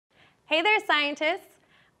Hey there, scientists!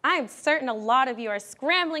 I'm certain a lot of you are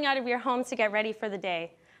scrambling out of your homes to get ready for the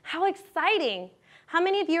day. How exciting! How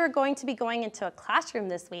many of you are going to be going into a classroom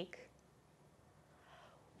this week?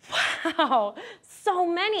 Wow, so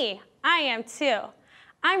many! I am too.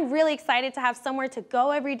 I'm really excited to have somewhere to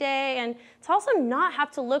go every day and to also not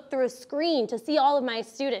have to look through a screen to see all of my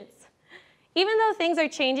students. Even though things are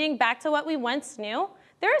changing back to what we once knew,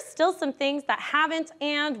 there are still some things that haven't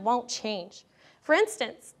and won't change. For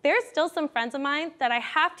instance, there are still some friends of mine that I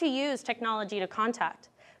have to use technology to contact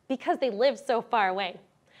because they live so far away.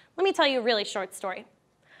 Let me tell you a really short story.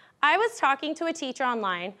 I was talking to a teacher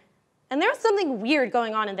online, and there was something weird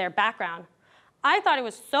going on in their background. I thought it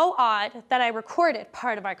was so odd that I recorded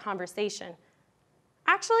part of our conversation.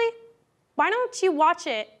 Actually, why don't you watch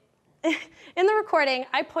it? In the recording,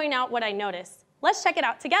 I point out what I noticed. Let's check it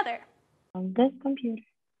out together. On this computer.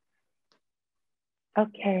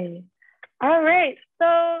 Okay. All right. So,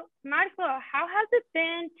 Marco, how has it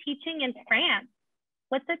been teaching in France?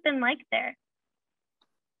 What's it been like there?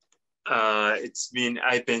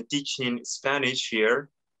 I've been teaching Spanish here,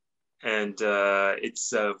 and it's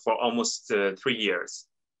for almost 3 years.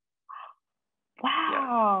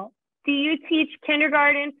 Wow. Yeah. Do you teach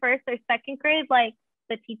kindergarten, first or second grade, like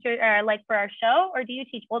the teacher, like for our show, or do you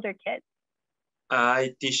teach older kids?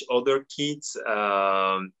 I teach older kids.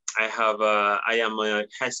 I am a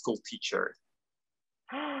high school teacher.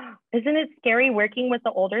 Isn't it scary working with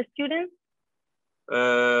the older students?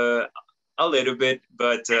 A little bit,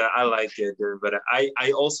 but I like it. But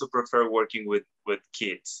I also prefer working with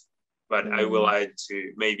kids. But I will add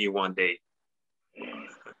to maybe one day.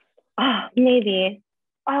 Oh, maybe.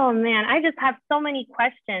 Oh man, I just have so many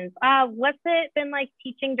questions. What's it been like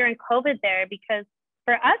teaching during COVID there? Because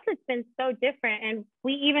for us, it's been so different, and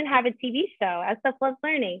we even have a TV show, SF Loves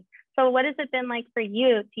Learning. So what has it been like for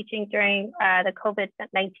you teaching during the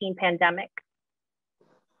COVID-19 pandemic?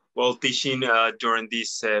 Well, teaching during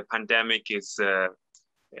this pandemic is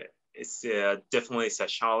definitely a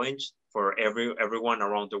challenge for everyone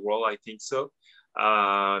around the world. I think so.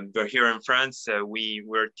 But here in France, we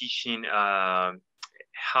were teaching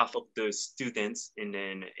half of the students in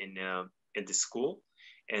the school,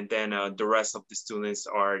 and then the rest of the students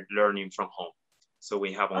are learning from home. So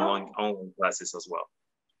we have online classes as well.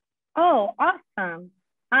 Oh, awesome.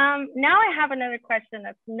 Now I have another question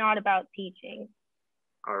that's not about teaching.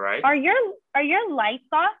 All right. Are your lights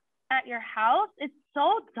off at your house? It's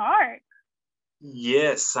so dark.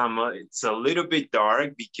 Yes, it's a little bit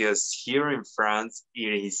dark because here in France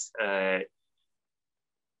it is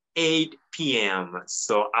 8 p.m.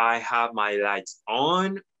 So I have my lights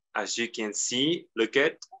on. As you can see, look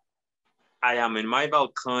at, I am in my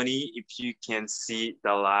balcony. If you can see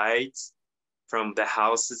the lights from the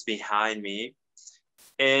houses behind me,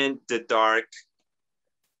 and the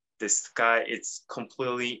sky, it's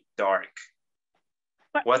completely dark.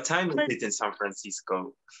 But, what time is it in San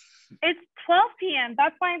Francisco? It's 12 p.m.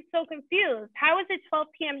 That's why I'm so confused. How is it 12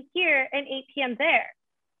 p.m. here and 8 p.m. there?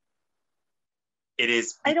 It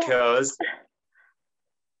is because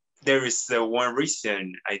there is one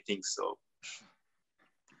reason, I think so.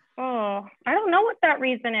 Oh, I don't know what that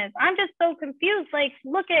reason is. I'm just so confused. Like,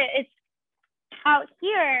 look at it's out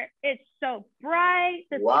here. It's so bright.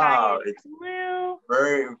 The sky is blue.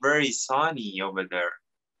 Very, very sunny over there.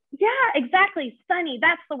 Yeah, exactly. Sunny.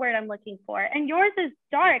 That's the word I'm looking for. And yours is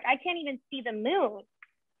dark. I can't even see the moon.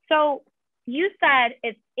 So you said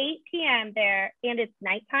it's 8 p.m. there and it's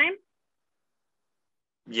nighttime?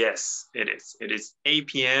 Yes, it is. It is 8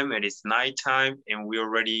 p.m. and it's nighttime, and we're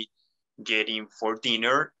already getting for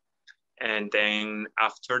dinner. And then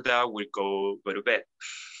after that, we go to bed.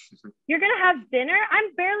 You're going to have dinner?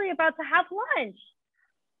 I'm barely about to have lunch.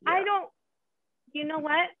 Yeah. You know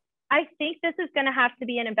what? I think this is going to have to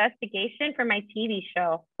be an investigation for my TV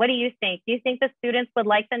show. What do you think? Do you think the students would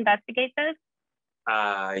like to investigate this?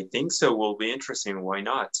 I think so. Will be interesting. Why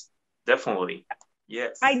not? Definitely.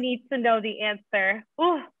 Yes. I need to know the answer.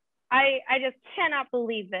 Ooh, I just cannot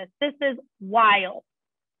believe this. This is wild.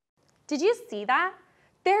 Did you see that?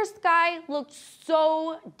 Their sky looked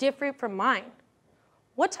so different from mine.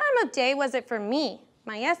 What time of day was it for me,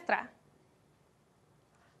 Maestra?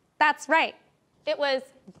 That's right. It was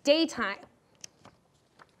daytime.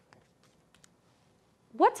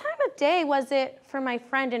 What time of day was it for my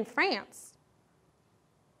friend in France?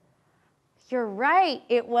 You're right,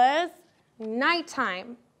 it was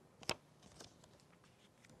nighttime.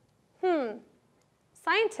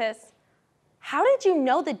 Scientists, how did you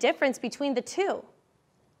know the difference between the two?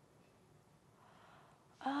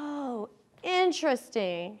 Oh,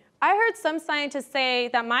 interesting. I heard some scientists say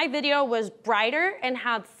that my video was brighter and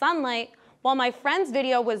had sunlight, while my friend's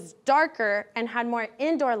video was darker and had more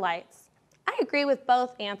indoor lights. I agree with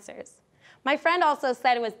both answers. My friend also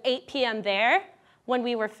said it was 8 p.m. there when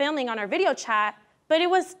we were filming on our video chat, but it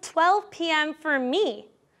was 12 p.m. for me.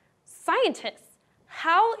 Scientists,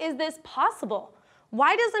 how is this possible?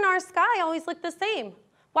 Why doesn't our sky always look the same?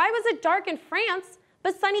 Why was it dark in France,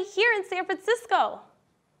 but sunny here in San Francisco?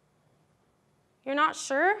 You're not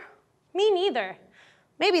sure? Me neither.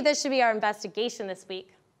 Maybe this should be our investigation this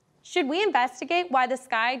week. Should we investigate why the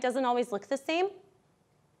sky doesn't always look the same?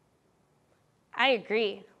 I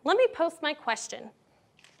agree. Let me post my question.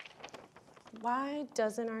 Why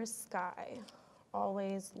doesn't our sky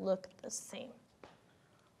always look the same?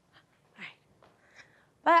 All right.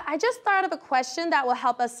 But I just thought of a question that will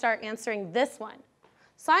help us start answering this one.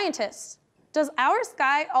 Scientists, does our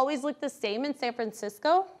sky always look the same in San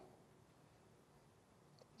Francisco?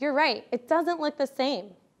 You're right, it doesn't look the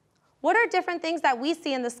same. What are different things that we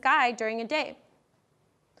see in the sky during a day?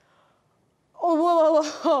 Oh, whoa, whoa,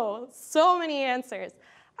 whoa, so many answers.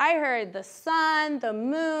 I heard the sun, the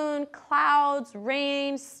moon, clouds,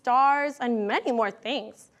 rain, stars, and many more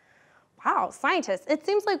things. Wow, scientists, it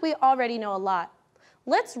seems like we already know a lot.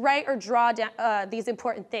 Let's write or draw down these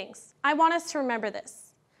important things. I want us to remember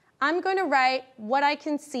this. I'm going to write what I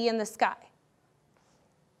can see in the sky.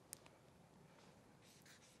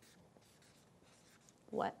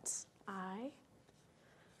 What I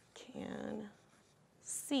can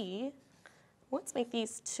see. Let's make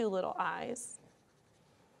these two little eyes.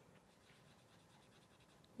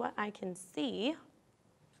 What I can see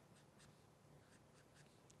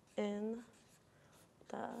in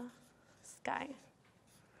the sky.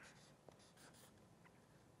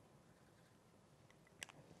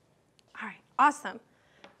 All right, awesome.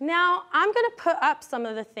 Now I'm going to put up some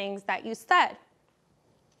of the things that you said.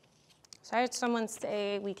 So I heard someone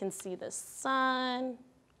say we can see the sun,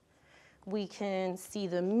 we can see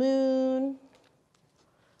the moon,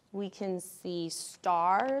 we can see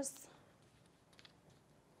stars,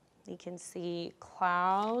 we can see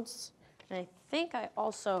clouds, and I think I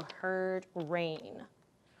also heard rain.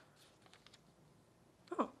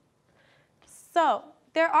 Oh. So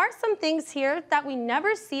there are some things here that we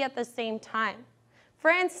never see at the same time.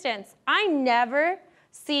 For instance, I never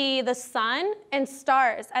see the sun and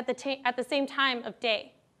stars at the same time of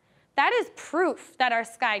day. That is proof that our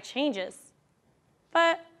sky changes.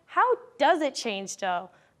 But how does it change though?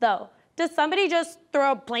 Does somebody just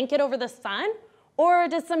throw a blanket over the sun? Or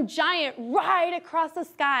does some giant ride across the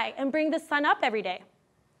sky and bring the sun up every day?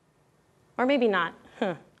 Or maybe not.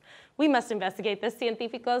 We must investigate this,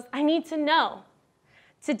 científicos. I need to know.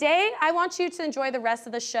 Today, I want you to enjoy the rest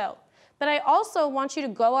of the show. But I also want you to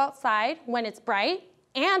go outside when it's bright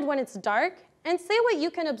and when it's dark and see what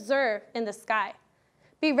you can observe in the sky.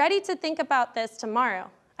 Be ready to think about this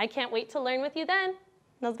tomorrow. I can't wait to learn with you then.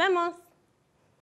 Nos vemos.